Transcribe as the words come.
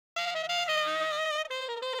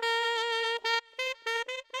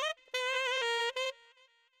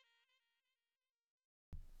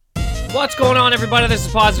What's going on, everybody? This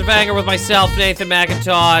is Positive Anger with myself, Nathan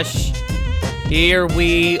McIntosh. Here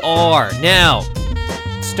we are. Now,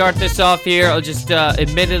 start this off here. I'll just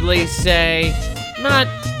admittedly say, not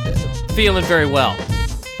feeling very well.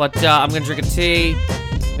 But I'm going to drink a tea.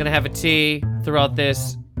 I'm going to have a tea throughout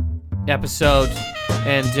this episode.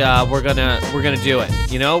 And we're gonna do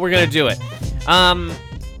it. You know, we're going to do it.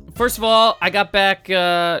 First of all, I got back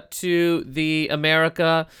to the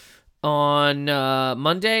America on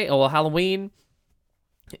Monday, Halloween,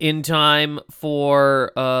 in time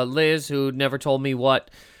for Liz, who never told me what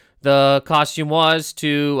the costume was,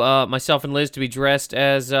 to myself and Liz to be dressed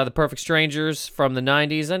as the Perfect Strangers from the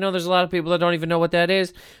 90s. I know there's a lot of people that don't even know what that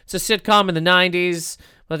is. It's a sitcom in the 90s,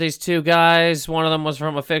 but these two guys, one of them was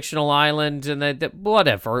from a fictional island, and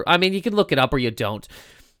whatever. I mean, you can look it up or you don't.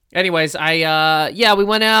 Anyways, we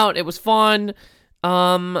went out. It was fun.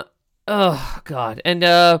 Oh, God. And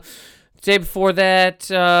the day before that,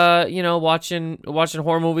 watching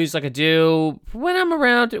horror movies like I do when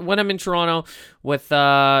I'm in Toronto with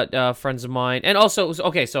friends of mine. And also,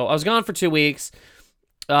 so I was gone for 2 weeks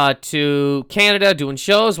to Canada doing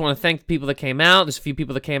shows. I want to thank the people that came out. There's a few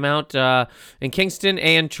people that came out in Kingston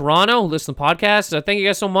and Toronto who listen to the podcast. Thank you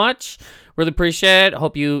guys so much. Really appreciate it.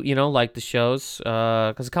 Hope you like the shows,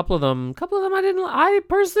 because a couple of them I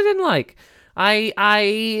personally didn't like. There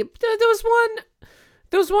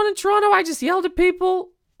was one in Toronto, I just yelled at people,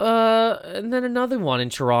 and then another one in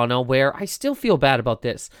Toronto where I still feel bad about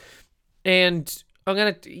this. And I'm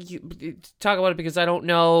going to talk about it because I don't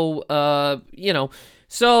know,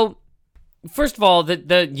 So, first of all,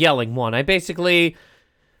 the yelling one. I basically,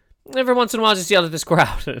 every once in a while, just yelled at this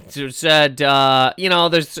crowd. It said,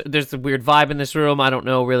 there's a weird vibe in this room. I don't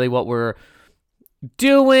know really what we're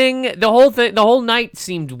doing. The whole night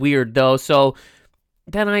seemed weird, though, so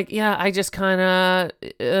then I just kind of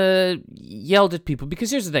yelled at people,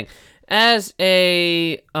 because here's the thing. As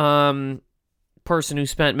a person who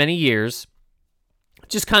spent many years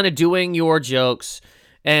just kind of doing your jokes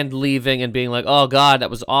and leaving and being like, oh, God, that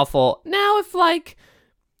was awful. Now,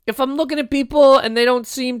 if I'm looking at people and they don't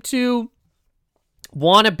seem to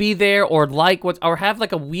want to be there or or have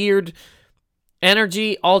like a weird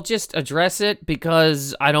energy, I'll just address it,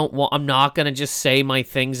 because I'm not going to just say my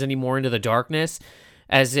things anymore into the darkness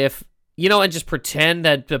as if, and just pretend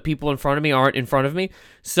that the people in front of me aren't in front of me.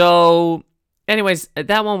 So, anyways,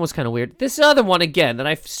 that one was kind of weird. This other one, again, that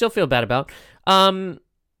I still feel bad about,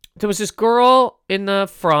 there was this girl in the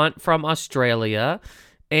front from Australia,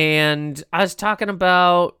 and I was talking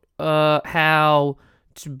about how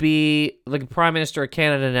to be like a prime minister of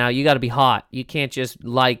Canada now, you got to be hot. You can't just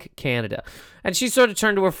like Canada. And she sort of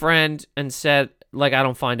turned to her friend and said, I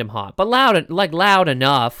don't find him hot, but loud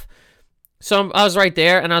enough. So I was right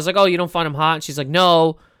there, and I was like, oh, you don't find him hot? And she's like,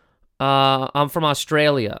 no, I'm from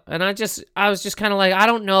Australia. And I was just kind of like, I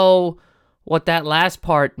don't know what that last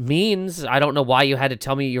part means. I don't know why you had to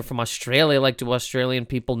tell me you're from Australia. Like, do Australian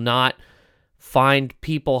people not find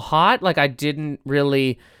people hot? I didn't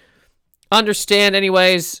really understand.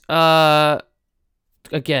 Anyways, again,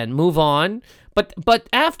 move on. But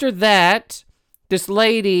after that, this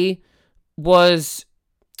lady was,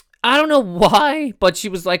 I don't know why, but she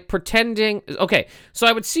was pretending. Okay, so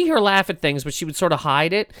I would see her laugh at things, but she would sort of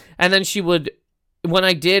hide it. And then she would, when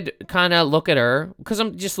I did kind of look at her, because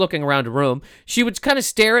I'm just looking around the room, she would kind of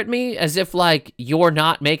stare at me as if you're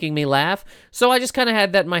not making me laugh. So I just kind of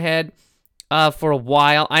had that in my head for a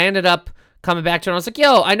while. I ended up coming back to her, and I was like,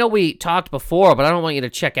 yo, I know we talked before, but I don't want you to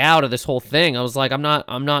check out of this whole thing. I was like, I'm not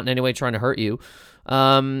in any way trying to hurt you.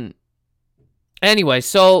 Anyway,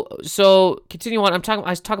 so continue on. I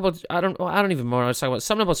was talking about, I don't even remember. I was talking about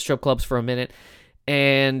something about strip clubs for a minute,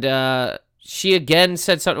 and she again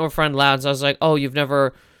said something to her friend loud. So I was like, oh, you've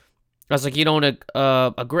never. I was like, you don't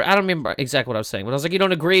agree. I don't remember exactly what I was saying, but I was like, you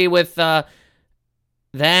don't agree with that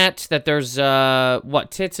there's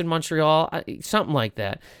tits in Montreal, something like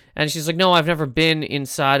that. And she's like, no, I've never been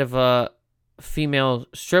inside of a female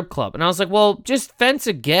strip club. And I was like, well, just fence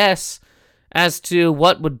a guess as to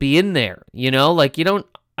what would be in there, I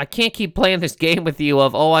can't keep playing this game with you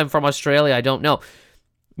of, oh, I'm from Australia, I don't know.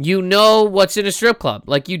 You know what's in a strip club.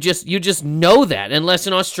 You just know that, unless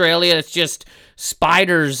in Australia it's just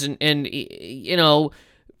spiders and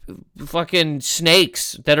fucking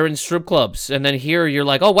snakes that are in strip clubs. And then here you're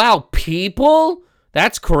like, oh, wow, people?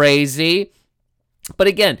 That's crazy. But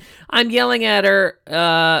again, I'm yelling at her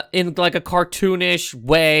in a cartoonish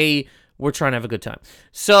way. We're trying to have a good time.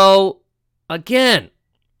 So, again,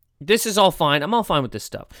 this is all fine. I'm all fine with this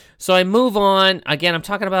stuff. So I move on. Again, I'm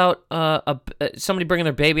talking about somebody bringing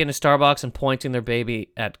their baby into Starbucks and pointing their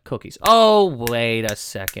baby at cookies. Oh, wait a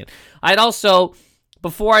second. I'd also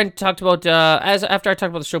before I talked about, after I talked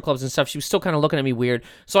about the strip clubs and stuff, she was still kind of looking at me weird.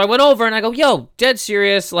 So I went over and I go, yo, dead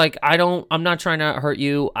serious. Like, I'm not trying to hurt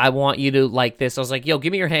you. I want you to like this. I was like, yo,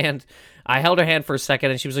 give me your hand. I held her hand for a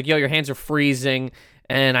second and she was like, yo, your hands are freezing.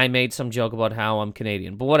 And I made some joke about how I'm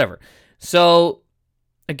Canadian, but whatever. So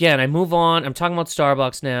again, I move on. I'm talking about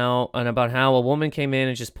Starbucks now and about how a woman came in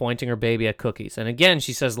and just pointing her baby at cookies. And again,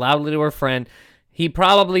 she says loudly to her friend, he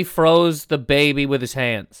probably froze the baby with his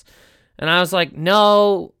hands. And I was like,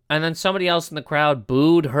 no. And then somebody else in the crowd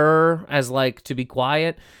booed her as like to be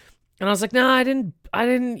quiet. And I was like, no, I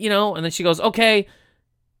didn't, you know. And then she goes, okay,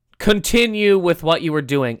 continue with what you were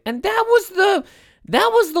doing. And that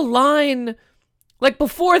was the line. Like,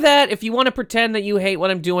 before that, if you want to pretend that you hate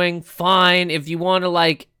what I'm doing, fine. If you want to,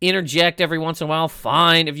 like, interject every once in a while,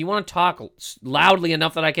 fine. If you want to talk loudly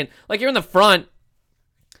enough that I can, like, you're in the front,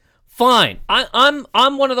 fine. I'm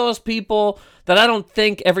one of those people that I don't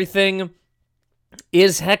think everything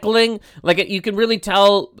is heckling. Like, you can really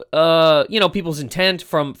tell, you know, people's intent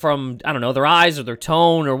from, I don't know, their eyes or their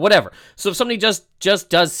tone or whatever. So if somebody just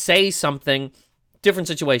does say something, different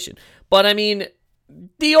situation. But, I mean,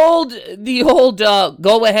 the old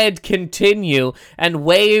go ahead, continue, and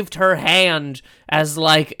waved her hand as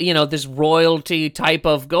like, you know, this royalty type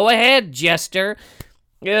of go ahead gesture.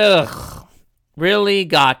 Ugh, really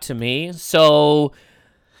got to me. So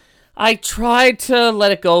I tried to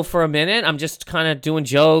let it go for a minute. I'm just kind of doing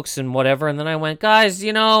jokes and whatever. And then I went, guys,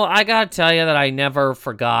 you know, I gotta tell you that I never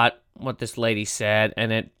forgot what this lady said.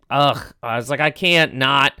 And I was like, I can't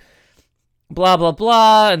not. Blah, blah,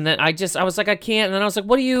 blah. And then I was like, I can't. And then I was like,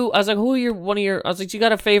 I was like, who are I was like, you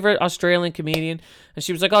got a favorite Australian comedian? And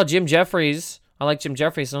she was like, oh, Jim Jeffries. I like Jim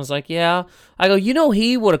Jeffries. And I was like, yeah. I go, you know,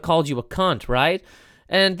 he would have called you a cunt, right?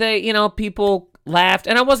 And they, you know, people laughed.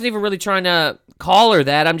 And I wasn't even really trying to call her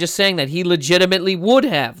that. I'm just saying that he legitimately would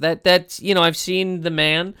have. That's, you know, I've seen the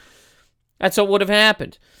man. That's what would have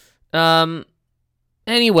happened.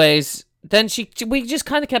 Anyways, then we just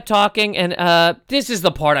kind of kept talking, and this is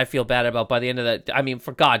the part I feel bad about by the end of that. I mean,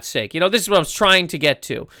 for God's sake, you know, this is what I was trying to get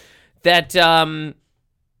to. That I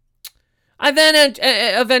then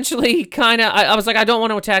eventually kind of, I was like, I don't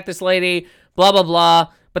want to attack this lady, blah, blah,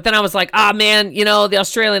 blah. But then I was like, man, you know, the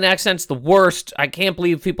Australian accent's the worst. I can't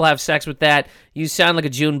believe people have sex with that. You sound like a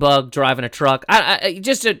June bug driving a truck.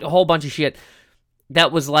 Just a whole bunch of shit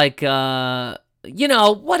that was like, you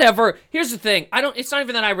know, whatever. Here's the thing. It's not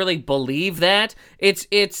even that I really believe that. It's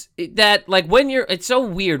that, like, it's so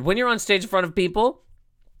weird. When you're on stage in front of people,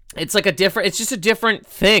 it's just a different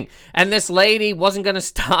thing. And this lady wasn't going to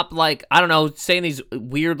stop, like, I don't know, saying these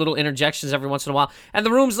weird little interjections every once in a while. And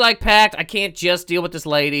the room's, like, packed. I can't just deal with this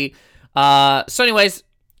lady. So anyways,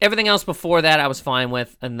 everything else before that I was fine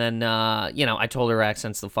with. And then, you know, I told her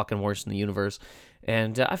accent's the fucking worst in the universe.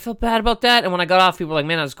 And I felt bad about that. And when I got off, people were like,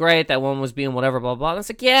 man, that was great. That one was being whatever, blah, blah. And I was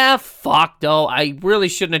like, yeah, fuck, though. I really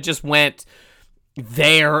shouldn't have just went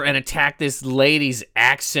there and attacked this lady's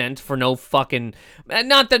accent for no fucking...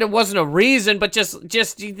 Not that it wasn't a reason, but just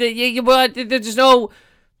there's no...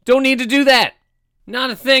 Don't need to do that.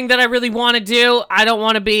 Not a thing that I really want to do. I don't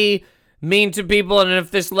want to be mean to people. And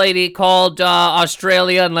if this lady called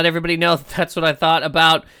Australia and let everybody know that's what I thought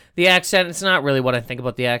about the accent, it's not really what I think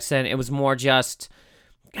about the accent. It was more just,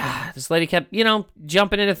 this lady kept, you know,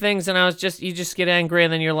 jumping into things, and you just get angry,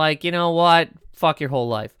 and then you're like, you know what? Fuck your whole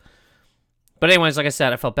life. But anyways, like I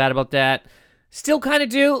said, I felt bad about that. Still kind of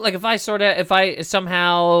do. Like, if I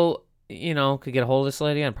somehow, you know, could get a hold of this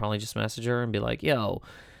lady, I'd probably just message her and be like, yo,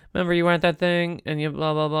 remember you were at that thing, and you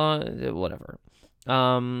blah, blah, blah, whatever.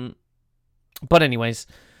 But anyways,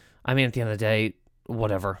 I mean, at the end of the day,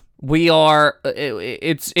 whatever. We are,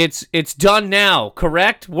 it's done now,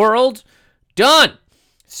 correct, world? Done!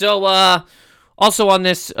 So, also on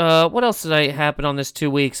this, what else did happen on this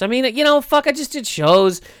 2 weeks? I mean, you know, fuck, I just did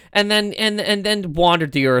shows, and then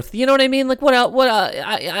wandered the earth. You know what I mean? Like,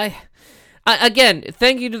 again,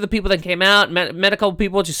 thank you to the people that came out, met a couple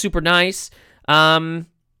people, which is super nice. And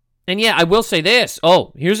yeah, I will say this.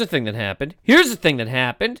 Oh, here's the thing that happened.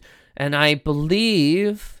 And I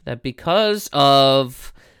believe that because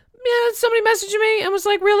of... Yeah, somebody messaged me and was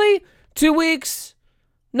like, really? 2 weeks?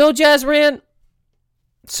 No jazz rant?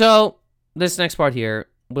 So, this next part here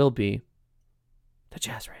will be the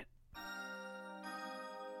jazz rant.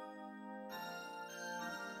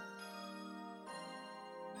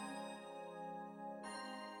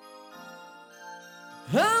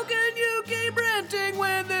 How can you keep ranting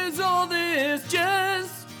when there's all this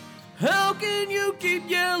jazz? How can you keep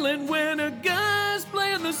yelling when a guy's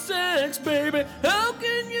playing the sax, baby? How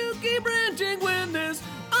can you keep ranting when there's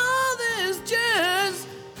all this jazz?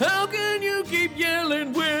 How can you keep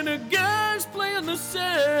yelling when a guy's playing the sax?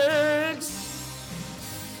 sex.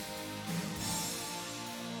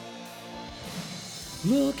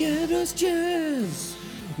 Look at us, Jazz.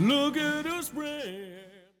 Look at us, rant.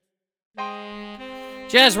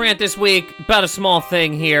 Jazz rant this week about a small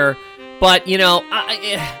thing here, but you know,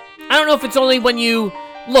 I don't know if it's only when you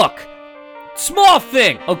look. Small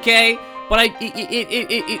thing, okay? But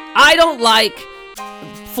I don't like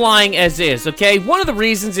flying as is, okay? One of the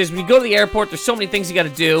reasons is when you go to the airport, there's so many things you gotta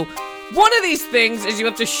do. One of these things is you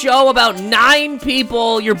have to show about 9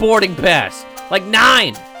 people your boarding pass. Like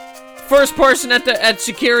 9. First person at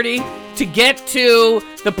security to get to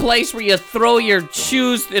the place where you throw your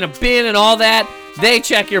shoes in a bin and all that, they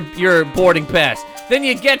check your boarding pass. Then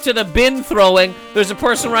you get to the bin throwing, there's a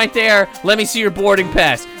person right there, let me see your boarding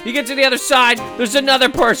pass. You get to the other side, there's another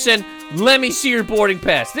person, let me see your boarding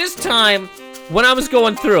pass. This time, when I was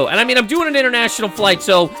going through, and I mean, I'm doing an international flight,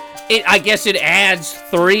 so I guess it adds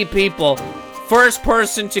 3 people. First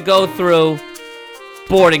person to go through,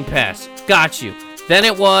 boarding pass. Got you. Then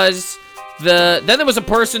it was then there was a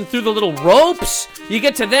person through the little ropes. You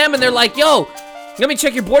get to them and they're like, yo, let me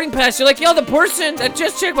check your boarding pass. You're like, yo, the person that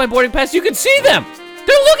just checked my boarding pass, you can see them.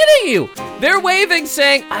 They're looking at you. They're waving,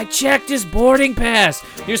 saying, I checked his boarding pass.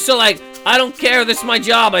 You're still like, I don't care. This is my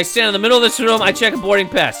job. I stand in the middle of this room. I check a boarding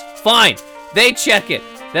pass. Fine. They check it.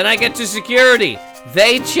 Then I get to security.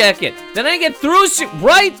 They check it. Then I get through,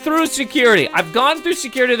 right through security. I've gone through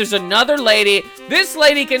security. There's another lady. This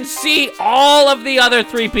lady can see all of the other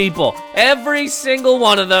 3 people. Every single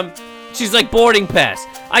one of them. She's like, boarding pass.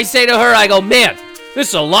 I say to her, I go, man, this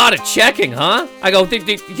is a lot of checking, huh? I go,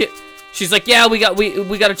 she's like, yeah, we got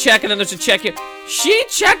to check, and then there's a check here. She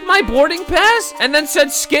checked my boarding pass and then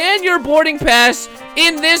said, scan your boarding pass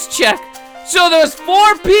in this check. So there was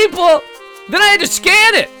 4 people. Then I had to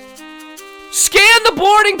scan it. Scan the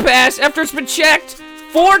boarding pass after it's been checked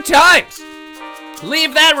 4 times.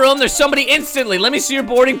 Leave that room. There's somebody instantly. Let me see your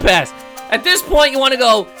boarding pass. At this point, you want to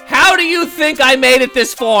go, how do you think I made it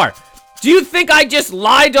this far? Do you think I just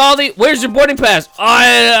lied to all the... Where's your boarding pass?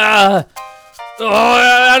 I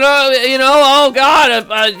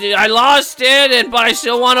lost it, but I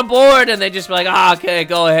still want to board. And they just be like, okay,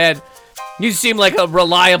 go ahead. You seem like a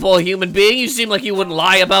reliable human being. You seem like you wouldn't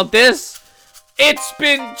lie about this. It's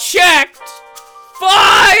been checked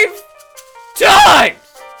 5 times!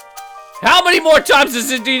 How many more times does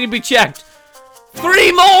it need to be checked?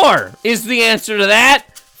 3 more is the answer to that.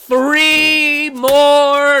 3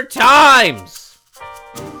 more times.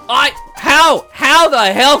 How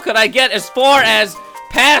the hell could I get as far as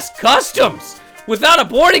past customs without a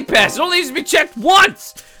boarding pass? It only needs to be checked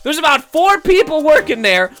once. There's about 4 people working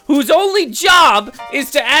there whose only job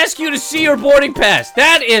is to ask you to see your boarding pass.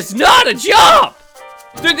 That is not a job.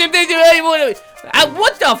 What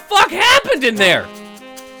the fuck happened in there?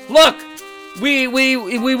 Look, we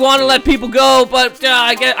want to let people go, but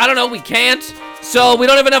I don't know, we can't. So we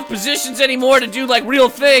don't have enough positions anymore to do like real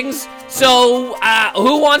things. So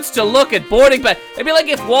who wants to look at boarding pass? It'd be like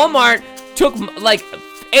if Walmart took like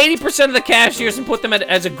 80% of the cashiers and put them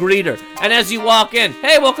as a greeter. And as you walk in,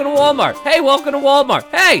 hey, welcome to Walmart. Hey, welcome to Walmart.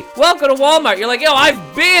 Hey, welcome to Walmart. You're like, yo, I've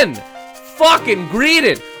been fucking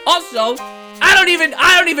greeted. Also, I don't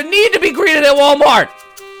even need to be greeted at Walmart.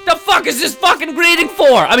 The fuck is this fucking greeting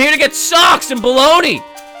for? I'm here to get socks and bologna.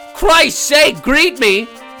 Christ's sake, greet me.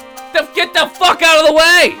 Get the fuck out of the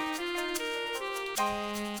way.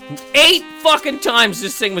 8 fucking times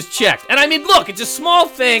this thing was checked. And I mean, look, it's a small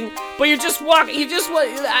thing, but you're just walking, is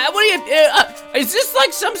this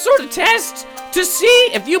like some sort of test to see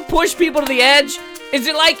if you push people to the edge?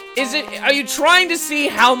 Are you trying to see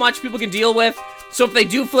how much people can deal with? So if they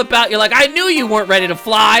do flip out, you're like, I knew you weren't ready to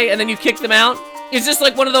fly, and then you kick them out? Is this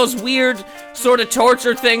like one of those weird sort of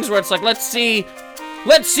torture things where it's like, let's see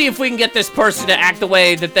if we can get this person to act the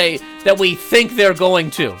way that we think they're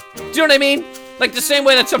going to. Do you know what I mean? Like the same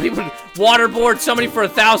way that some people waterboard somebody for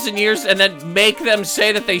 1,000 years and then make them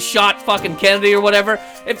say that they shot fucking Kennedy or whatever.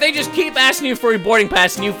 If they just keep asking you for your boarding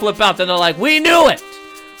pass and you flip out, then they're like, we knew it.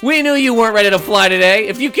 We knew you weren't ready to fly today.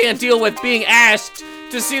 If you can't deal with being asked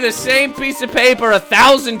to see the same piece of paper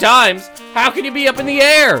 1,000 times, how can you be up in the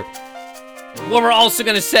air? Well, we're also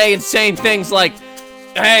gonna say insane things like,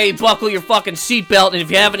 hey, buckle your fucking seatbelt, and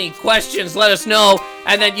if you have any questions, let us know.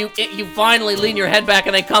 And then you finally lean your head back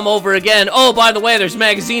and they come over again. Oh, by the way, there's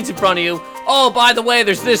magazines in front of you. Oh, by the way,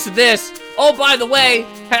 there's this and this. Oh, by the way,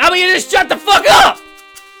 how about you just shut the fuck up?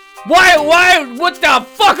 Why, what the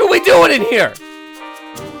fuck are we doing in here?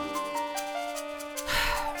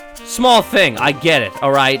 Small thing, I get it,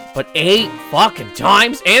 alright? But 8 fucking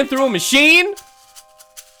times and through a machine?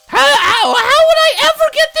 How would I ever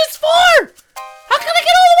get this far? How can I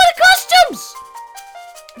get all the way to customs?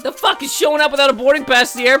 The fuck is showing up without a boarding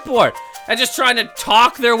pass to the airport and just trying to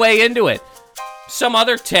talk their way into it? Some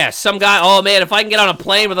other test. Some guy, oh man, if I can get on a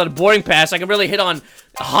plane without a boarding pass, I can really hit on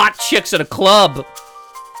hot chicks at a club.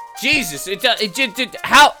 Jesus,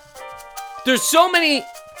 how? There's so many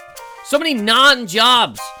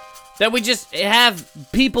non-jobs that we just have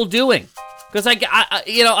people doing. Because I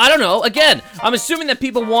don't know. Again, I'm assuming that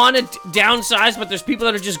people want to downsize, but there's people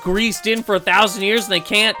that are just greased in for 1,000 years and they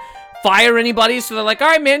can't fire anybody, so they're like, all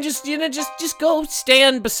right, man, just go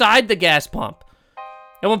stand beside the gas pump.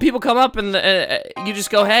 And when people come up and you just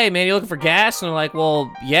go, hey, man, you looking for gas? And they're like,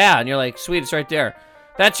 well, yeah. And you're like, sweet, it's right there.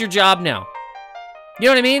 That's your job now. You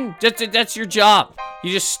know what I mean? That's your job.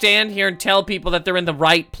 You just stand here and tell people that they're in the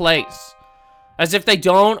right place. As if they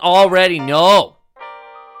don't already know.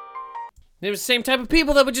 It was the same type of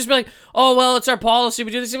people that would just be like, oh, well, it's our policy.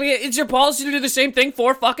 We do this. It's your policy to do the same thing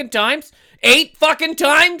 4 fucking times? 8 fucking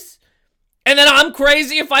times? And then I'm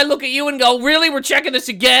crazy if I look at you and go, really, we're checking this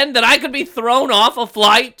again? That I could be thrown off a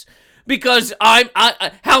flight because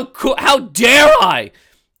how dare I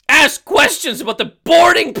ask questions about the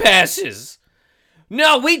boarding passes?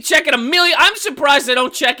 No, we check it a million. I'm surprised they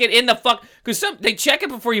don't check it in the fuck, because they check it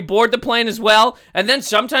before you board the plane as well, and then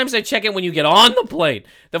sometimes they check it when you get on the plane.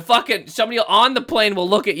 Somebody on the plane will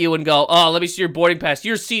look at you and go, oh, let me see your boarding pass.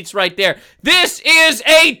 Your seat's right there. This is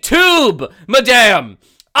a tube, madame.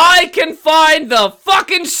 I can find the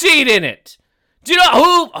fucking seat in it. Do you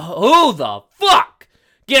know who the fuck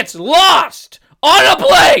gets lost on a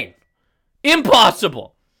plane?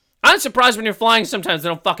 Impossible. I'm surprised when you're flying sometimes they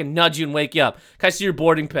don't fucking nudge you and wake you up. Can I see your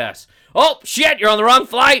boarding pass? Oh, shit, you're on the wrong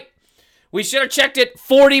flight. We should have checked it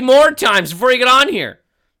 40 more times before you get on here.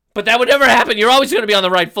 But that would never happen. You're always going to be on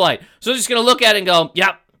the right flight. So I'm just going to look at it and go,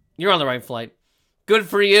 yep, you're on the right flight. Good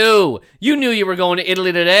for you. You knew you were going to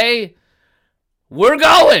Italy today. We're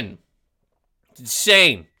going. It's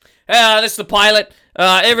insane. This is the pilot.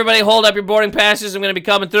 Everybody hold up your boarding passes. I'm going to be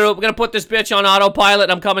coming through. We're going to put this bitch on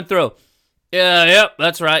autopilot. I'm coming through. Yep,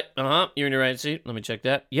 that's right. You're in your right seat. Let me check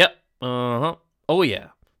that. Yep. Oh, yeah.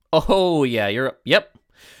 Oh, yeah, yep.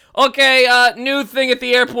 Okay, new thing at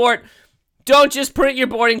the airport. Don't just print your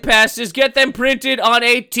boarding passes. Get them printed on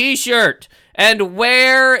a t-shirt. And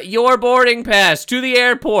wear your boarding pass to the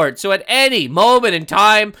airport. So at any moment in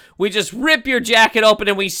time, we just rip your jacket open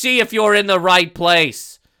and we see if you're in the right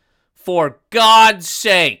place. For God's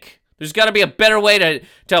sake. There's got to be a better way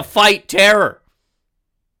to fight terror.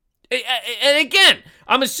 And again,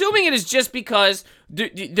 I'm assuming it is just because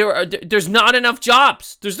there's not enough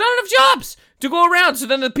jobs. There's not enough jobs to go around. So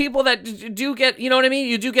then the people that do get, you know what I mean?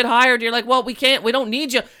 You do get hired. You're like, well, we don't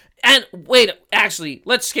need you. And wait, actually,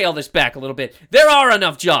 let's scale this back a little bit. There are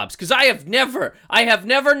enough jobs, because I have never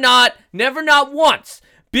not once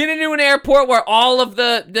been into an airport where all of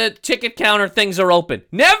the ticket counter things are open.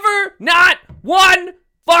 Never, not one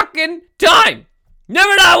fucking time.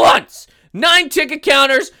 Never, not once. 9 ticket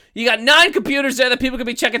counters. You got 9 computers there that people could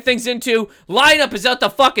be checking things into. Lineup is out the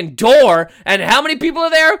fucking door. And how many people are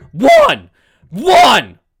there?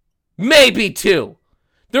 One. Maybe 2.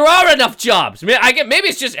 There are enough jobs. Maybe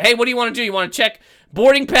it's just, hey, what do you want to do? You want to check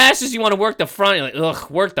boarding passes? You want to work the front? You're like, ugh,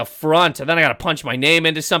 work the front. And then I got to punch my name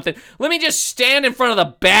into something. Let me just stand in front of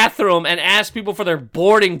the bathroom and ask people for their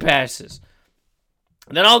boarding passes.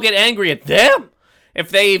 And then I'll get angry at them. If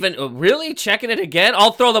they even, really? Checking it again?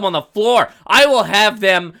 I'll throw them on the floor. I will have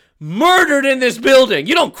them murdered in this building.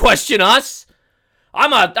 You don't question us.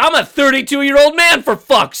 I'm a 32-year-old man, for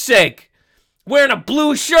fuck's sake. Wearing a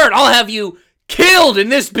blue shirt. I'll have you killed in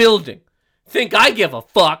this building. Think I give a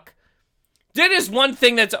fuck? That is one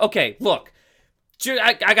thing that's, okay, look.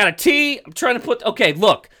 I got a T. I'm trying to put, okay,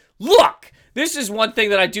 look. This is one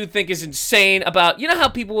thing that I do think is insane about, you know how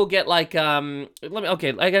people will get like, I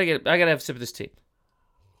gotta have a sip of this tea.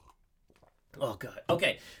 Oh, God.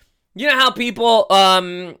 Okay. You know how people,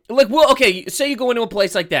 say you go into a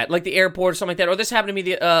place like that, like the airport or something like that, or this happened to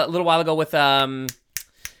me a little while ago with, renting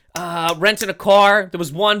a car. There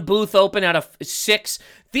was 1 booth open out of 6.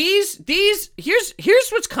 Here's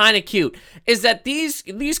what's kind of cute, is that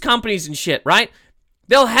these companies and shit, right?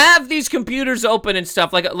 They'll have these computers open and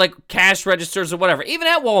stuff, like cash registers or whatever. Even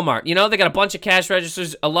at Walmart, you know, they got a bunch of cash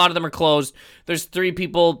registers. A lot of them are closed. There's 3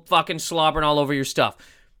 people fucking slobbering all over your stuff.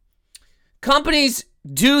 Companies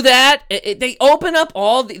do that. They open up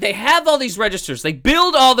they have all these registers. They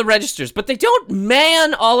build all the registers, but they don't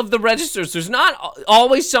man all of the registers. There's not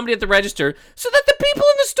always somebody at the register, so that the people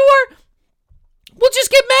in the store will just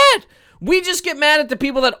get mad. We just get mad at the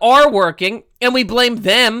people that are working, and we blame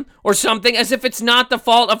them or something as if it's not the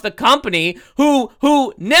fault of the company who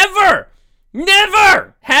never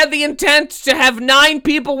never had the intent to have 9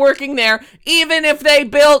 people working there, even if they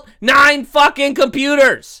built 9 fucking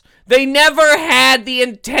computers. They never had the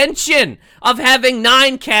intention of having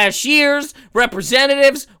 9 cashiers,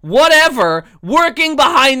 representatives, whatever, working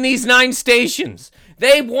behind these 9 stations.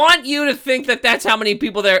 They want you to think that that's how many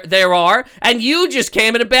people there are, and you just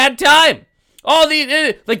came at a bad time. All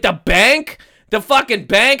like the bank, the fucking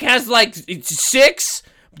bank has like 6.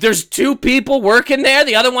 There's 2 people working there.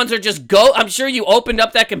 The other ones are just I'm sure you opened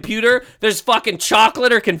up that computer. There's fucking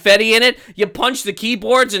chocolate or confetti in it. You punch the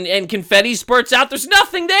keyboards and confetti spurts out. There's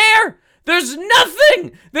nothing there. There's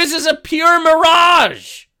nothing. This is a pure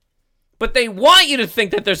mirage. But they want you to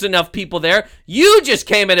think that there's enough people there. You just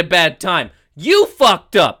came at a bad time. You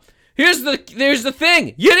fucked up. Here's the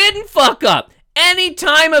thing. You didn't fuck up. Any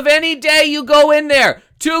time of any day you go in there,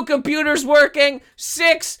 2 computers working,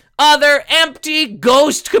 6 other empty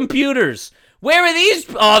ghost computers. Where are these?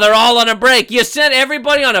 Oh, they're all on a break. You sent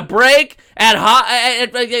everybody on a break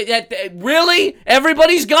really?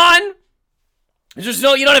 Everybody's gone? There's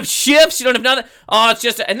you don't have shifts, you don't have nothing. Oh, it's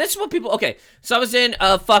just, and this is what people, okay. So I was in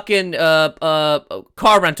a fucking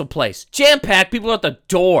car rental place. Jam-packed, people at the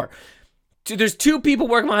door. There's 2 people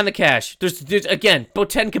working behind the cash. There's again, about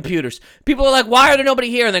 10 computers. People are like, why are there nobody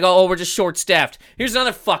here? And they go, oh, we're just short-staffed. Here's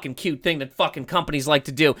another fucking cute thing that fucking companies like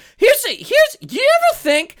to do. You ever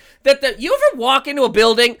think that you ever walk into a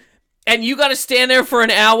building and you got to stand there for an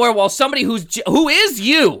hour while somebody who is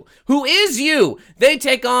you, they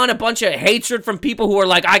take on a bunch of hatred from people who are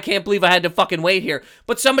like, I can't believe I had to fucking wait here.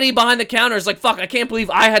 But somebody behind the counter is like, fuck, I can't believe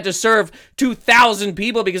I had to serve 2,000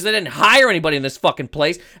 people because they didn't hire anybody in this fucking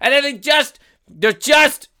place. And then they're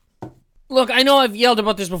just, look, I know I've yelled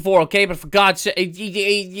about this before, okay? But for God's sake, just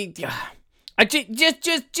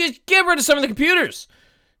get rid of some of the computers.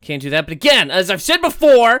 Can't do that, but again, as I've said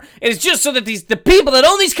before, it's just so that the people that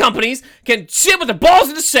own these companies can sit with their balls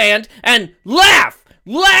in the sand and laugh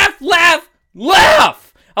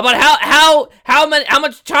about how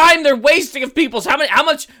much time they're wasting of people's, how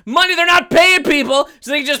much money they're not paying people, so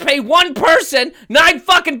they can just pay one person $9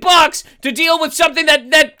 fucking bucks to deal with something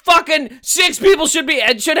that fucking 6 people should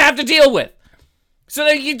have to deal with. So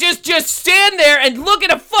that you just stand there and look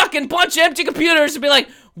at a fucking bunch of empty computers and be like,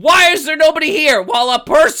 why is there nobody here? While a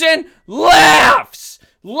person laughs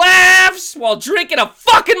while drinking a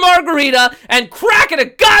fucking margarita and cracking a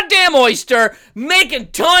goddamn oyster,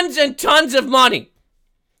 making tons and tons of money.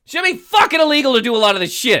 Should be fucking illegal to do a lot of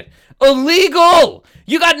this shit. Illegal!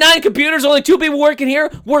 You got 9 computers, only 2 people working here?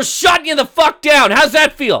 We're shutting you the fuck down. How's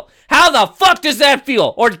that feel? How the fuck does that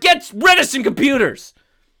feel? Or get rid of some computers.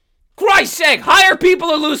 Christ's sake, hire people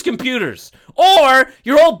or lose computers. Or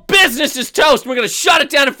your whole business is toast. We're going to shut it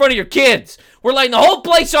down in front of your kids. We're lighting the whole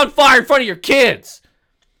place on fire in front of your kids.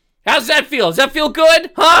 How's that feel? Does that feel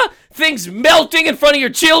good? Huh? Things melting in front of your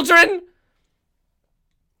children?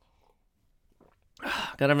 Gotta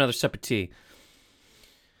have another sip of tea.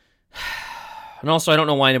 And also, I don't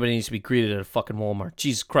know why anybody needs to be greeted at a fucking Walmart.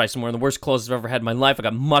 Jesus Christ, I'm wearing the worst clothes I've ever had in my life. I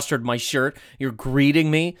got mustard in my shirt. You're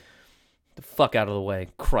greeting me? The fuck out of the way.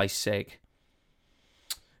 Christ's sake.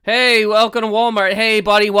 Hey, welcome to Walmart. Hey,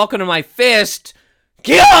 buddy, welcome to my fist.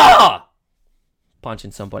 Gah!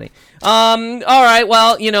 Punching somebody. Alright,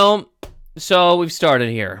 well, so we've started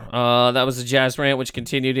here. That was a jazz rant, which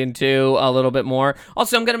continued into a little bit more.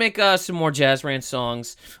 Also, I'm gonna make some more jazz rant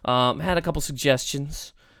songs. Had a couple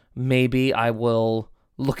suggestions. Maybe I will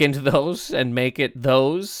look into those and make it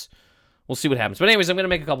those. We'll see what happens. But anyways, I'm gonna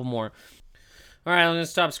make a couple more. All right, I'm going to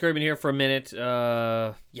stop screaming here for a minute.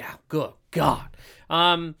 Yeah, good God.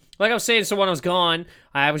 Like I was saying, so when I was gone,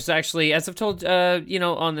 I was actually, as I've told,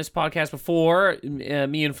 on this podcast before,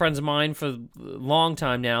 me and friends of mine for a long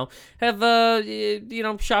time now, have,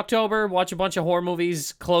 Shocktober, watch a bunch of horror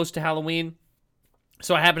movies close to Halloween.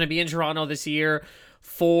 So I happen to be in Toronto this year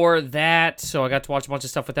for that, so I got to watch a bunch of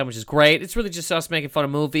stuff with them, which is great. It's really just us making fun of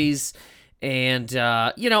movies. And,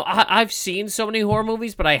 I've seen so many horror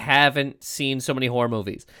movies, but I haven't seen so many horror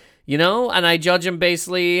movies, and I judge them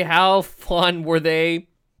basically how fun were they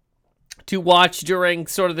to watch during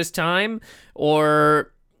sort of this time,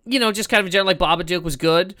 or, just kind of in general, like Babadook was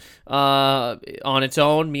good on its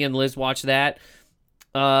own. Me and Liz watched that.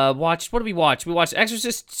 What did we watch? We watched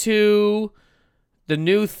Exorcist 2, The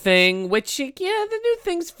New Thing, which, The New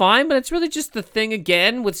Thing's fine, but it's really just The Thing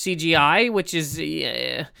again with CGI, which is,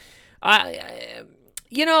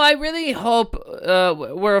 I really hope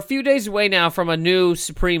we're a few days away now from a new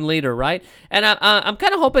Supreme Leader, right? And I'm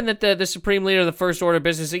kind of hoping that the Supreme Leader of the First Order of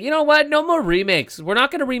Business, you know what? No more remakes. We're not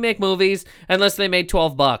going to remake movies unless they made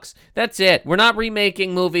 $12. That's it. We're not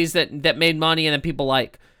remaking movies that made money and that people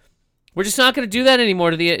like. We're just not going to do that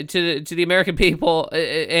anymore to the American people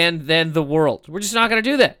and then the world. We're just not going to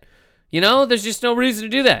do that. There's just no reason to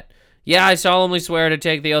do that. Yeah, I solemnly swear to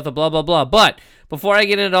take the oath of blah, blah, blah. But before I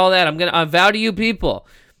get into all that, I vow to you people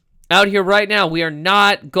out here right now, we are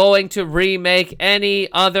not going to remake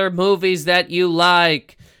any other movies that you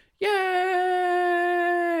like.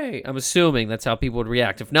 Yay! I'm assuming that's how people would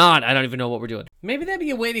react. If not, I don't even know what we're doing. Maybe that'd be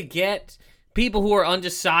a way to get people who are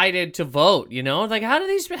undecided to vote, Like, how do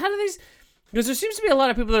these, because there seems to be a lot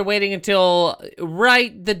of people that are waiting until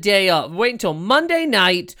right the day of, wait until Monday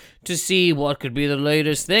night to see what could be the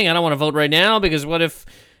latest thing. I don't want to vote right now because what if,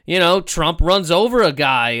 Trump runs over a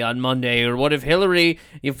guy on Monday, or what if Hillary,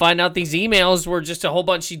 you find out these emails were just a whole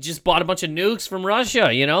bunch, she just bought a bunch of nukes from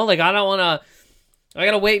Russia, Like, I don't want to, I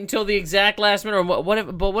got to wait until the exact last minute, or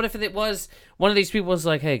what if it was, one of these people was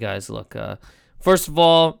like, hey guys, look, first of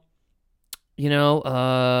all,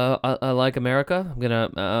 I like America. I'm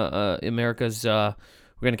gonna, America's, we're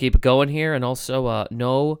gonna keep it going here, and also,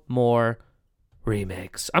 no more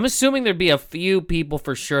remakes. I'm assuming there'd be a few people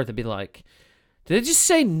for sure that'd be like, did they just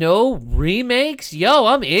say no remakes? Yo,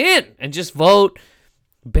 I'm in, and just vote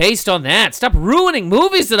based on that. Stop ruining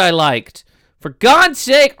movies that I liked. For God's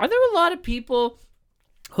sake, are there a lot of people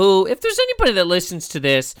who, if there's anybody that listens to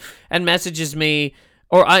this and messages me,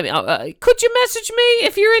 or could you message me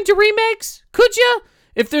if you're into remakes? Could you?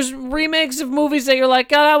 If there's remakes of movies that you're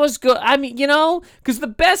like, oh, that was good. I mean, because the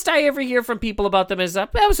best I ever hear from people about them is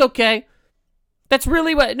that was okay. That's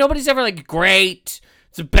really what, nobody's ever like, great.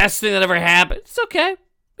 It's the best thing that ever happened. It's okay. Yeah,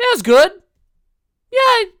 it was good.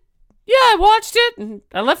 I watched it, and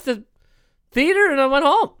I left the theater, and I went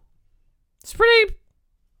home. It's pretty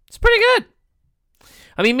good.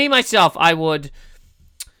 I mean, me, myself, I would,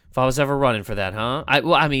 if I was ever running for that, huh?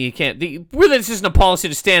 You can't, really, this isn't a policy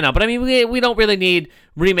to stand up, but I mean, we don't really need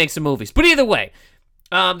remakes of movies. But either way,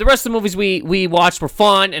 the rest of the movies we watched were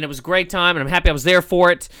fun, and it was a great time, and I'm happy I was there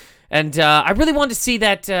for it. And I really wanted to see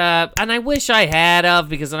that, and I wish I had of,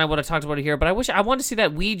 because then I would have talked about it here, but I wanted to see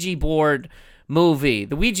that Ouija board movie.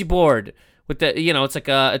 The Ouija board with the,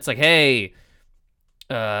 it's like, hey,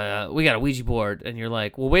 we got a Ouija board, and you're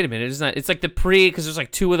like, well, wait a minute, it's like the because there's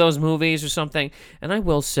like 2 of those movies or something, and I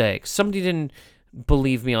will say, somebody didn't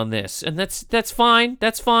believe me on this, and that's fine,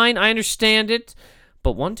 I understand it,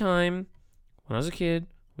 but one time, when I was a kid,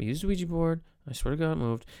 we used a Ouija board, I swear to God, it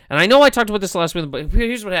moved, and I know I talked about this last week, but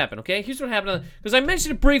here's what happened, okay? Here's what happened, because I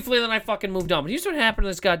mentioned it briefly, and then I fucking moved on, but here's what happened to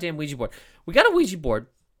this goddamn Ouija board. We got a Ouija board,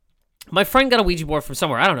 my friend got a Ouija board from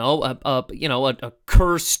somewhere, I don't know, a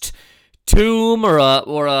cursed tomb or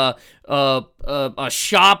a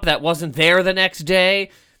shop that wasn't there the next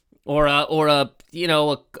day, or a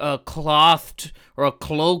clothed or a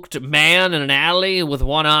cloaked man in an alley with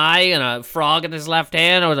one eye and a frog in his left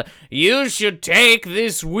hand, or you should take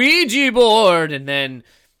this Ouija board, and then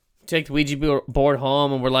take the Ouija board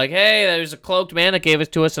home, and we're like, hey, there's a cloaked man that gave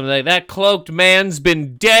it to us, and like, that cloaked man's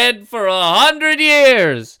been dead for 100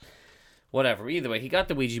 years. Whatever. Either way, he got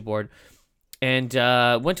the Ouija board. And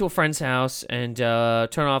went to a friend's house and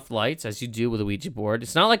turn off the lights, as you do with a Ouija board.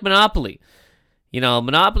 It's not like Monopoly.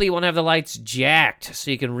 Monopoly, you want to have the lights jacked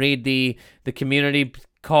so you can read the community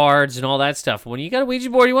cards and all that stuff. When you got a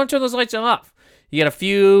Ouija board, you want to turn those lights off. You got a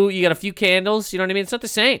few candles. You know what I mean? It's not the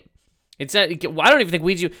same. I don't even think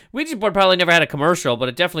Ouija board probably never had a commercial, but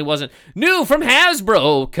it definitely wasn't. New from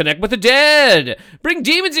Hasbro, connect with the dead. Bring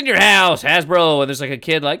demons in your house, Hasbro. And there's like a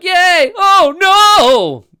kid like, yay! Oh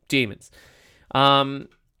no! Demons. So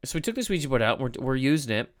we took this Ouija board out, we're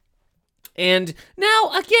using it, and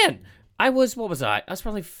now, again, what was I? I was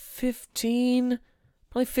probably 15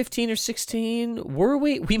 or 16, were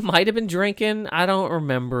we? We might have been drinking, I don't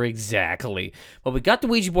remember exactly, but we got the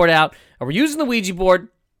Ouija board out, and we're using the Ouija board,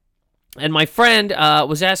 and my friend,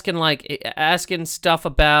 was asking stuff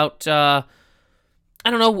about, I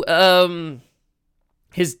don't know,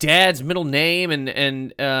 his dad's middle name,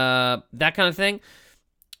 and that kind of thing.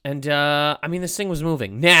 And, this thing was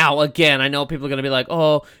moving. Now, again, I know people are going to be like,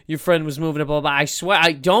 oh, your friend was moving, blah, blah, blah. I swear,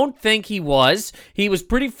 I don't think he was. He was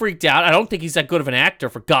pretty freaked out. I don't think he's that good of an actor,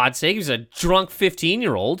 for God's sake. He's a drunk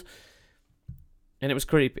 15-year-old. And it was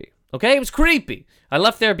creepy. Okay? It was creepy. I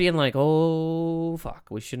left there being like, oh, fuck.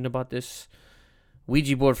 We shouldn't have bought this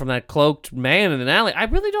Ouija board from that cloaked man in an alley. I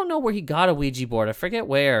really don't know where he got a Ouija board. I forget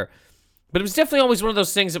where. But it was definitely always one of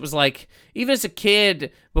those things that was like, even as a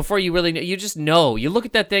kid, before you really know, you just know. You look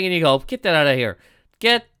at that thing and you go, get that out of here.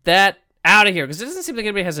 Get that out of here. Because it doesn't seem like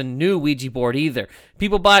anybody has a new Ouija board either.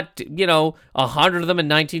 People bought, 100 of them in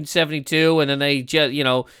 1972, and then they just,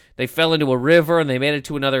 they fell into a river and they made it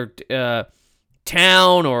to another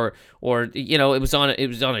town, or it was on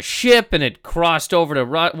a ship and it crossed over to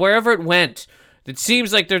wherever it went. It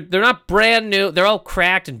seems like they're not brand new. They're all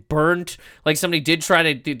cracked and burnt. Like somebody did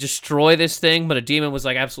try to destroy this thing, but a demon was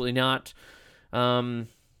like, absolutely not.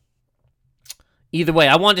 Either way,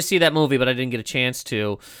 I wanted to see that movie, but I didn't get a chance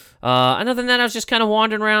to. And other than that, I was just kind of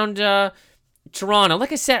wandering around Toronto.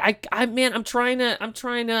 Like I said, I'm trying to.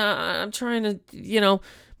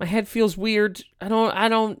 My head feels weird. I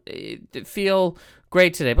don't feel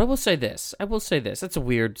great today. But I will say this. That's a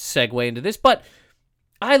weird segue into this, but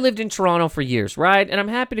I lived in Toronto for years, right? And I'm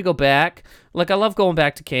happy to go back. Like, I love going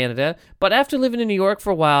back to Canada. But after living in New York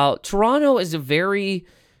for a while, Toronto is a very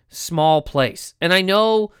small place. And I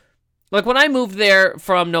know, like, when I moved there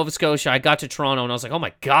from Nova Scotia, I got to Toronto, and I was like, oh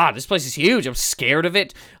my God, this place is huge. I'm scared of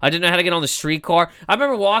it. I didn't know how to get on the streetcar. I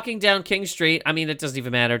remember walking down King Street. I mean, it doesn't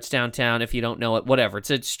even matter. It's downtown if you don't know it. Whatever. It's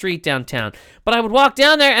a street downtown. But I would walk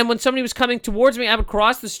down there, and when somebody was coming towards me, I would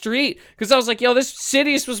cross the street because I was like, yo, this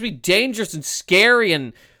city is supposed to be dangerous and scary,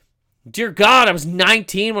 and dear God, I was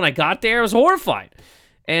 19 when I got there. I was horrified.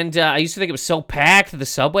 And I used to think it was so packed, the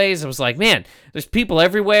subways. I was like, man, there's people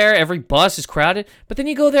everywhere. Every bus is crowded. But then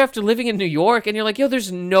you go there after living in New York, and you're like, yo,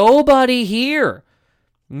 there's nobody here.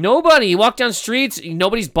 Nobody. You walk down streets,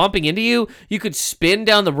 nobody's bumping into you. You could spin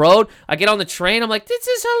down the road. I get on the train, I'm like,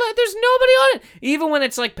 there's nobody on it. Even when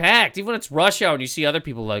it's like packed, even when it's rush hour, and you see other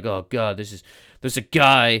people like, oh God, there's a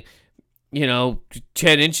guy 10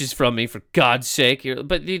 inches from me, for God's sake.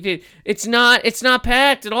 But it's not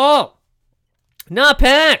packed at all. Not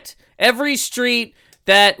packed. Every street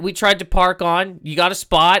that we tried to park on, you got a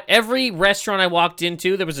spot. Every restaurant I walked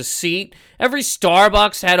into, there was a seat. Every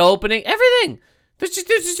Starbucks had opening. Everything. There's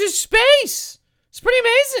just space. It's pretty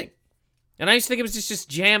amazing. And I used to think it was just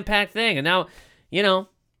jam-packed thing. And now,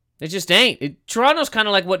 it just ain't. Toronto's kind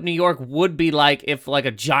of like what New York would be like if like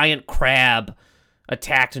a giant crab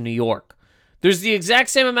attacked New York. There's the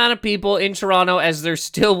exact same amount of people in Toronto as there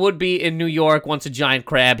still would be in New York once a giant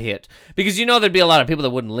crab hit. Because there'd be a lot of people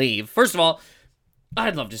that wouldn't leave. First of all,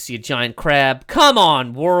 I'd love to see a giant crab. Come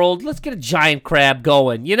on, world. Let's get a giant crab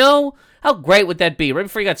going. How great would that be? Right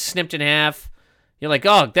before you got snipped in half, you're like,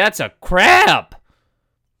 oh, that's a crab.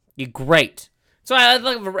 You're great. So I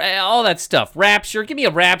love all that stuff. Rapture. Give me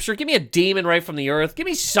a rapture. Give me a demon right from the earth. Give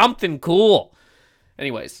me something cool.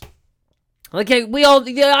 Anyways. Okay, the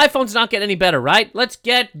iPhone's not getting any better, right? Let's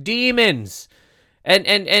get demons and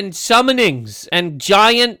summonings and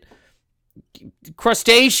giant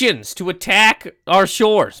crustaceans to attack our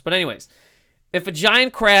shores. But anyways, if a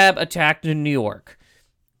giant crab attacked in New York,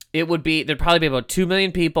 there'd probably be about 2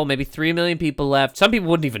 million people, maybe 3 million people left. Some people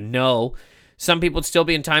wouldn't even know. Some people would still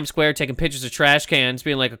be in Times Square taking pictures of trash cans,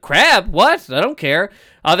 being like, a crab? What? I don't care.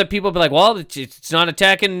 Other people would be like, well, it's not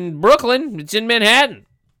attacking Brooklyn. It's in Manhattan.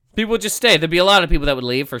 People would just stay. There'd be a lot of people that would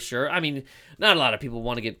leave for sure. I mean, not a lot of people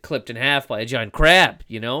want to get clipped in half by a giant crab,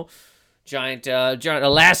 Giant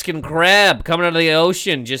Alaskan crab coming out of the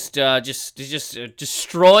ocean, just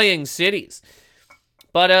destroying cities.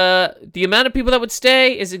 But the amount of people that would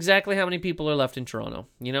stay is exactly how many people are left in Toronto.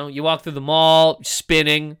 You walk through the mall, just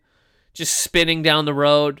spinning down the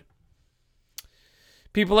road.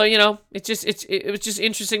 People are, it was just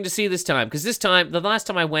interesting to see this time. Because the last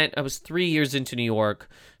time I went, I was 3 years into New York.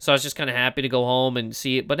 So I was just kind of happy to go home and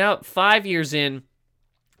see it. But now, 5 years in,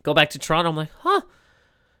 go back to Toronto, I'm like, huh.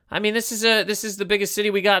 I mean, this is the biggest city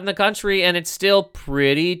we got in the country, and it's still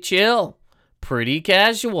pretty chill, pretty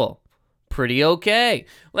casual, pretty okay.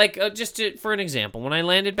 Like, for an example, when I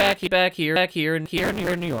landed back here in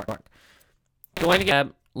New York, going to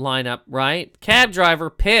cab lineup, right? Cab driver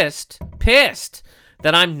pissed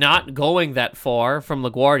that I'm not going that far from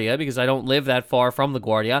LaGuardia because I don't live that far from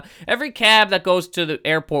LaGuardia. Every cab that goes to the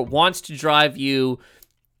airport wants to drive you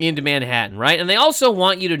into Manhattan, right? And they also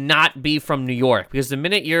want you to not be from New York because the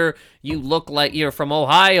minute you look like you're from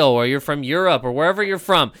Ohio or you're from Europe or wherever you're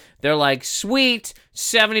from, they're like, sweet,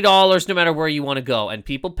 $70 no matter where you want to go. And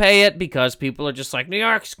people pay it because people are just like, New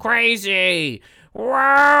York's crazy.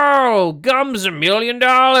 Wow, gum's $1 million.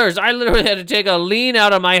 I literally had to take a lien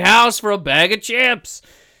out of my house for a bag of chips.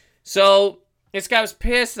 So this guy was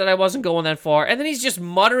pissed that I wasn't going that far. And then he's just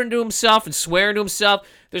muttering to himself and swearing to himself.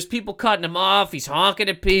 There's people cutting him off. He's honking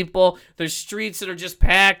at people. There's streets that are just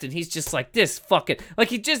packed. And he's just like, this fucking... Like,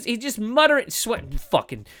 he just muttering, sweating,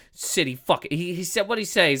 fucking city, fucking... He said, what'd he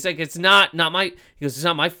say? He's like, it's not my... He goes, it's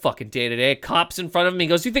not my fucking day-to-day. A cop's in front of him. He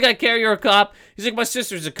goes, you think I care you're a cop? He's like, my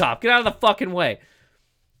sister's a cop. Get out of the fucking way.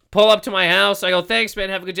 Pull up to my house. I go, thanks, man.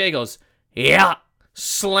 Have a good day. He goes, yeah.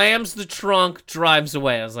 Slams the trunk, drives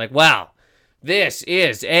away. I was like, wow. This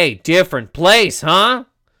is a different place, huh?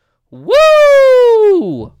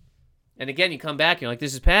 Woo! And again, you come back and you're like,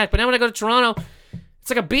 this is packed. But now when I go to Toronto, it's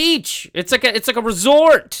like a beach. It's like a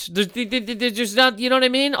resort. There's just not, you know what I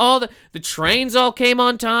mean? All the trains all came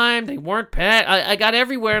on time. They weren't packed. I got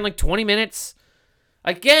everywhere in like 20 minutes.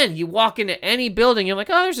 Again, you walk into any building, you're like,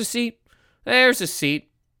 oh, there's a seat. There's a seat.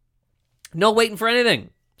 No waiting for anything.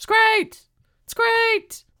 It's great. It's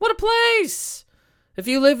great. What a place. If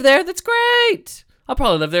you live there, that's great. I'll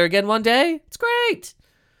probably live there again one day. It's great.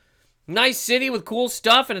 Nice city with cool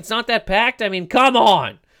stuff, and it's not that packed. I mean, come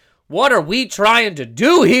on. What are we trying to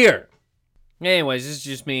do here? Anyways, this is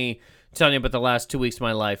just me telling you about the last 2 weeks of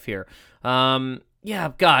my life here.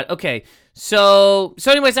 Yeah, God, okay. So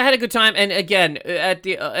anyways, I had a good time, and again, at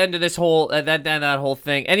the end of this whole, that whole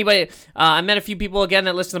thing, anybody, I met a few people, again,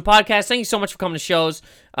 that listen to the podcast. Thank you so much for coming to shows.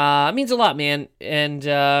 It means a lot, man,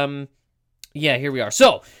 and, yeah, here we are.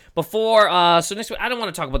 So, so next week, I don't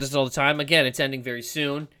want to talk about this all the time. Again, it's ending very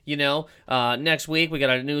soon, you know. Next week, we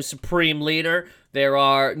got a new Supreme Leader. There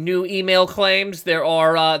are new email claims. There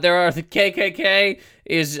are the KKK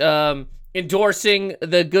is, endorsing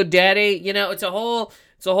the Good Daddy. You know, it's a whole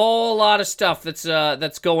lot of stuff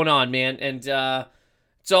that's going on, man. And,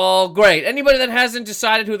 it's all great. Anybody that hasn't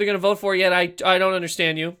decided who they're going to vote for yet, I don't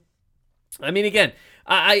understand you. I mean, again,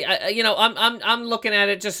 I you know, I'm looking at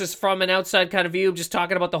it just as from an outside kind of view, just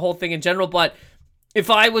talking about the whole thing in general. But if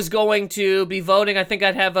I was going to be voting, I think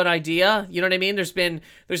I'd have an idea. You know what I mean? There's been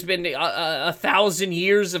 1,000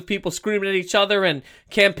 years of people screaming at each other and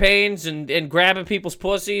campaigns and grabbing people's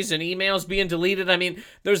pussies and emails being deleted. I mean,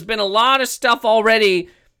 there's been a lot of stuff already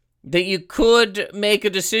that you could make a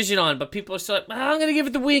decision on, but people are still like, I'm going to give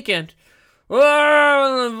it the weekend.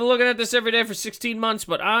 Oh, I'm looking at this every day for 16 months,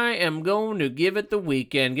 but I am going to give it the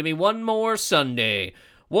weekend. Give me one more Sunday.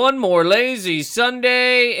 One more lazy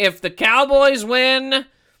Sunday. If the Cowboys win,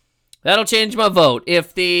 that'll change my vote.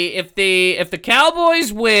 If the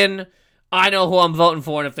Cowboys win, I know who I'm voting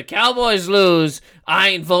for. And if the Cowboys lose, I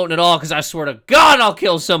ain't voting at all, because I swear to God I'll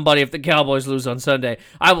kill somebody if the Cowboys lose on Sunday.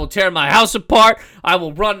 I will tear my house apart. I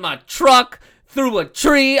will run my truck through a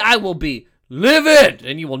tree. I will be livid,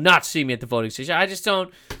 and you will not see me at the voting station. I just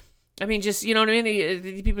don't, I mean, just, you know what I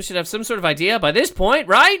mean? People should have some sort of idea by this point,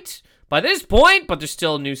 right? By this point, but there's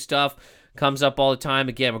still new stuff comes up all the time.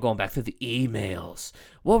 Again, we're going back through the emails.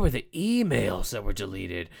 What were the emails that were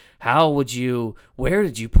deleted? Where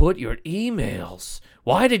did you put your emails?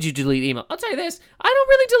 Why did you delete email? I'll tell you this, I don't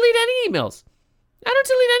really delete any emails.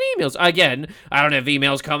 Again, I don't have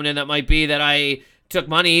emails coming in that might be that I took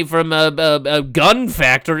money from a gun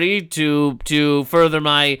factory to further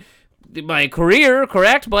my career,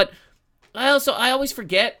 correct? But I always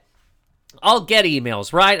forget. I'll get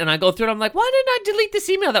emails, right? And I go through it, I'm like, why didn't I delete this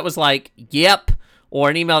email that was like, yep, or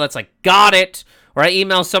an email that's like, got it, or I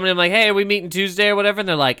email somebody, I'm like, hey, are we meeting Tuesday or whatever? And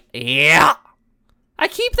they're like, yeah. I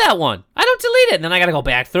keep that one. I don't delete it. And then I got to go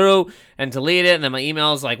back through and delete it. And then my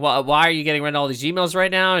email's like, why are you getting rid of all these emails right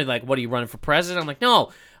now? And like, what are you running for president? I'm like,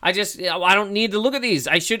 no. I don't need to look at these.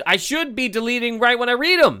 I should be deleting right when I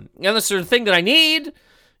read them. Unless there's a thing that I need,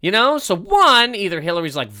 you know? So one, either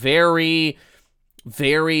Hillary's like very,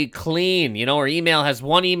 very clean, you know, her email has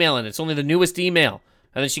one email and it's only the newest email,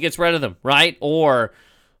 and then she gets rid of them, right? Or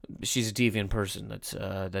she's a deviant person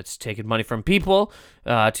that's taking money from people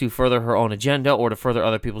to further her own agenda or to further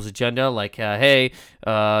other people's agenda. Like, hey,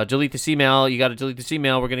 delete this email. You got to delete this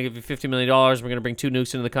email. We're going to give you $50 million. We're going to bring 2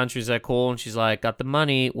 nukes into the country. Is that cool? And she's like, got the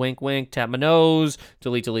money. Wink, wink. Tap my nose.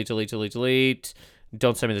 Delete.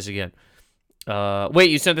 Don't send me this again.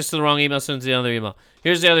 Wait, you sent this to the wrong email. Send it to the other email.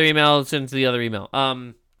 Here's the other email. Send it to the other email.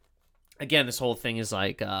 Again, this whole thing is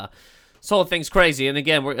like, this whole thing's crazy. And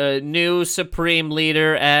again, we're a new Supreme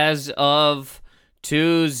Leader as of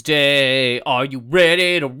Tuesday. Are you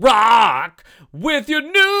ready to rock with your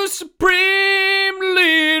new Supreme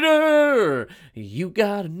Leader? You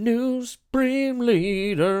got a new Supreme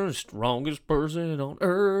Leader, strongest person on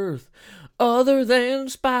earth. Other than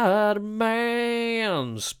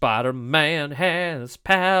Spider-Man. Spider-Man has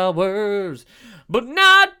powers, but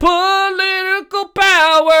not political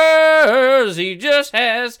powers. He just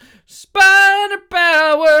has spider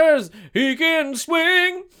powers. He can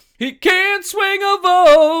swing. He can't swing a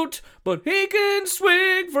vote, but he can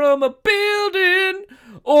swing from a building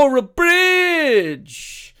or a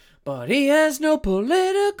bridge. But he has no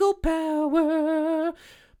political power.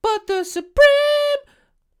 But the Supreme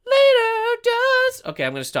Leader does. Okay,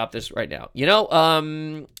 I'm gonna stop this right now. You know,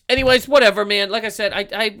 anyways, whatever, man. Like I said,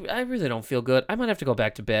 I really don't feel good. I might have to go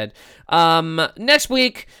back to bed. Next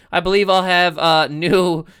week, I believe I'll have a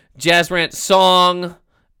new Jazz Rant song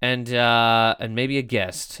and maybe a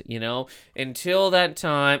guest, until that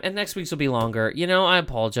time. And next week's will be longer. I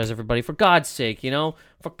apologize, everybody. For God's sake,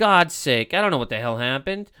 for God's sake. I don't know what the hell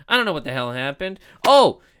happened.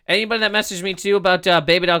 Oh, anybody that messaged me too about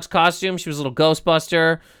Baby Dog's costume, she was a little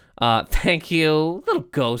Ghostbuster. Thank you. Little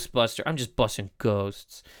Ghostbuster. I'm just busting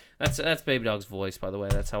ghosts. That's Baby Dog's voice, by the way.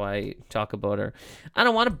 That's how I talk about her. I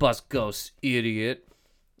don't want to bust ghosts, idiot.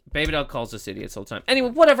 Baby Dog calls us idiots all the time. Anyway,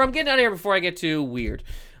 whatever. I'm getting out of here before I get too weird.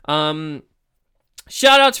 Shout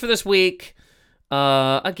outs for this week.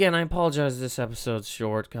 Again, I apologize this episode's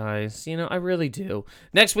short, guys. I really do.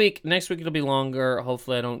 Next week it'll be longer.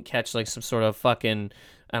 Hopefully I don't catch like some sort of fucking,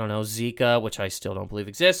 I don't know, Zika, which I still don't believe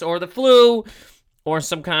exists, or the flu, or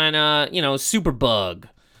some kind of, super bug.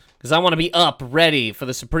 Because I want to be up, ready for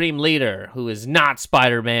the Supreme Leader, who is not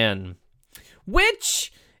Spider-Man.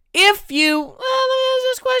 Which, if you... let me ask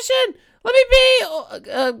this question. Let me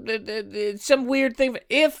be some weird thing.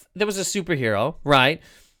 If there was a superhero, right?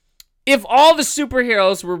 If all the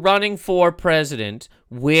superheroes were running for president,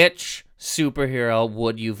 which superhero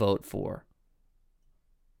would you vote for?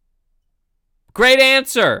 Great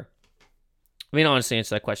answer. Honestly,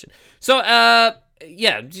 answer that question. So,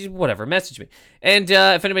 yeah, whatever. Message me. And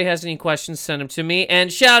if anybody has any questions, send them to me.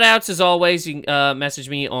 And shout outs, as always, you can message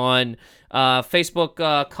me on Facebook.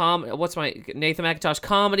 What's my Nathan McIntosh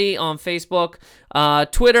Comedy on Facebook,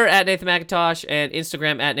 Twitter at Nathan McIntosh, and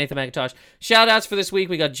Instagram at Nathan McIntosh. Shout outs for this week.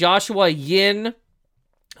 We got Joshua Yin,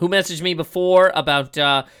 who messaged me before about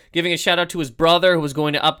giving a shout out to his brother who was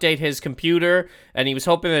going to update his computer, and he was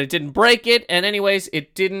hoping that it didn't break it. And anyways,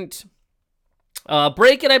 it didn't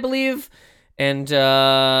break it, I believe. And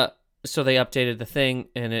so they updated the thing,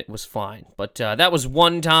 and it was fine. But that was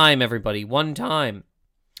one time, everybody. One time.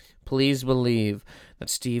 Please believe that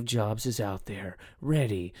Steve Jobs is out there,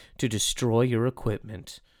 ready to destroy your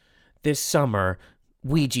equipment. This summer,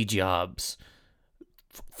 Ouija Jobs.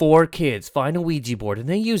 4 kids find a Ouija board, and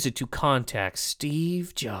they use it to contact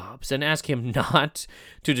Steve Jobs and ask him not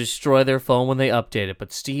to destroy their phone when they update it.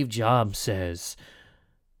 But Steve Jobs says,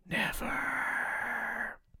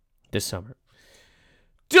 never. This summer.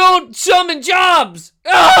 Don't summon Jobs!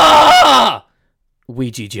 Ah!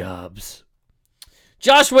 Ouija Jobs.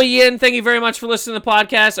 Joshua Yin, thank you very much for listening to the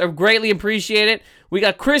podcast. I greatly appreciate it. We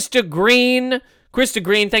got Krista Green. Krista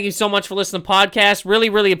Green, thank you so much for listening to the podcast. Really,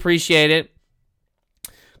 really appreciate it.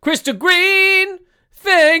 Krista Green,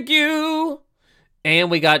 thank you. And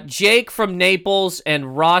we got Jake from Naples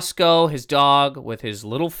and Roscoe, his dog, with his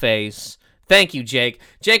little face. Thank you, Jake.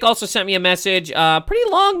 Jake also sent me a message, pretty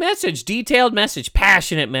long message, detailed message,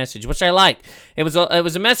 passionate message, which I liked. It was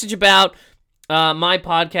a message about my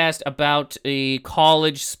podcast about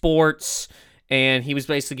college sports, and he was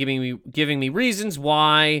basically giving me reasons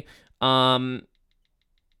why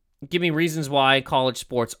college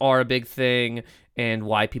sports are a big thing and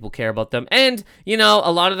why people care about them. And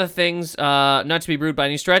a lot of the things, not to be rude by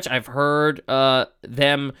any stretch, I've heard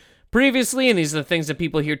them previously, and these are the things that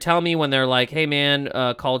people here tell me when they're like, hey man,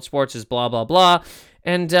 college sports is blah blah blah.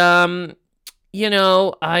 And I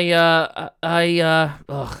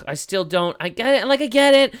still don't. I get it. I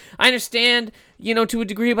get it. I understand, to a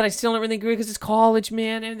degree, but I still don't really agree because it's college,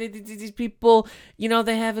 man. And these people,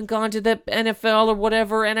 they haven't gone to the NFL or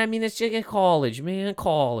whatever. And it's just college, man.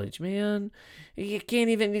 College, man. You can't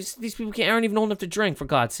even. These people aren't even old enough to drink, for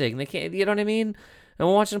God's sake. And they can't. You know what I mean? And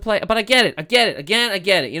we're watching them play. But I get it. Again, I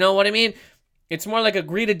get it. You know what I mean? It's more like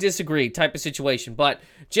agree to disagree type of situation. But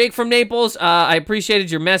Jake from Naples, I appreciated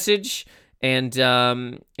your message. And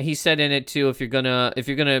he said in it too, if you're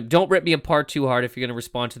gonna, don't rip me apart too hard if you're gonna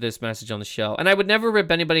respond to this message on the show. And I would never rip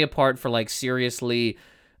anybody apart for seriously,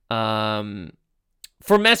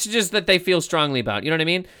 for messages that they feel strongly about. You know what I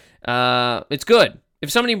mean? It's good if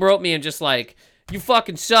somebody wrote me and just you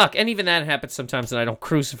fucking suck, and even that happens sometimes, and I don't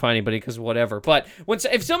crucify anybody because whatever. But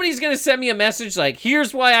if somebody's gonna send me a message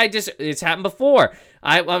here's why it's happened before.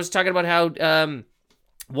 I was talking about how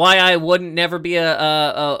why I wouldn't never be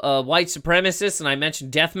a white supremacist, and I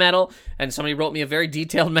mentioned death metal, and somebody wrote me a very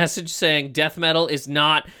detailed message saying death metal is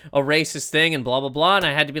not a racist thing, and blah, blah, blah, and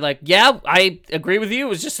I had to be like, yeah, I agree with you, it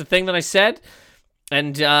was just a thing that I said,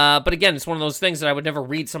 and, but again, it's one of those things that I would never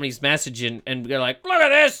read somebody's message and be like, look at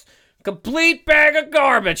this, complete bag of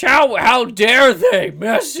garbage, how dare they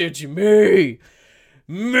message me,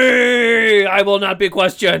 I will not be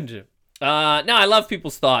questioned. No, I love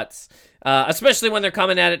people's thoughts. Especially when they're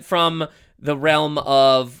coming at it from the realm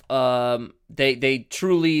of they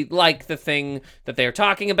truly like the thing that they're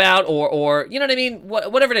talking about, or you know what I mean,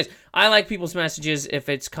 whatever it is. I like people's messages if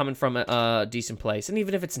it's coming from a decent place, and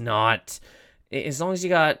even if it's not, As long as you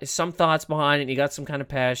got some thoughts behind it, and you got some kind of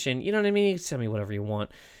passion, you know what I mean? You can send me whatever you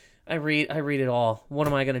want. I read it all. What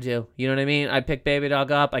am I going to do? You know what I mean? I pick Baby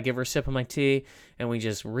Dog up, I give her a sip of my tea, and we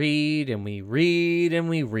just read, and we read, and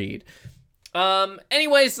we read.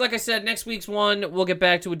 Anyways, like I said, next week's one, we'll get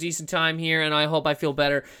back to a decent time here, and I hope I feel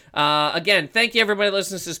better. Again, thank you everybody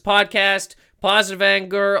listening to this podcast. Positive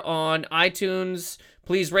Anger on iTunes.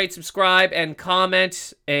 Please rate, subscribe, and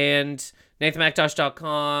comment. And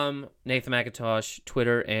NathanMcIntosh.com, Nathan McIntosh,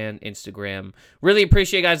 Twitter, and Instagram. Really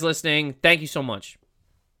appreciate you guys listening. Thank you so much.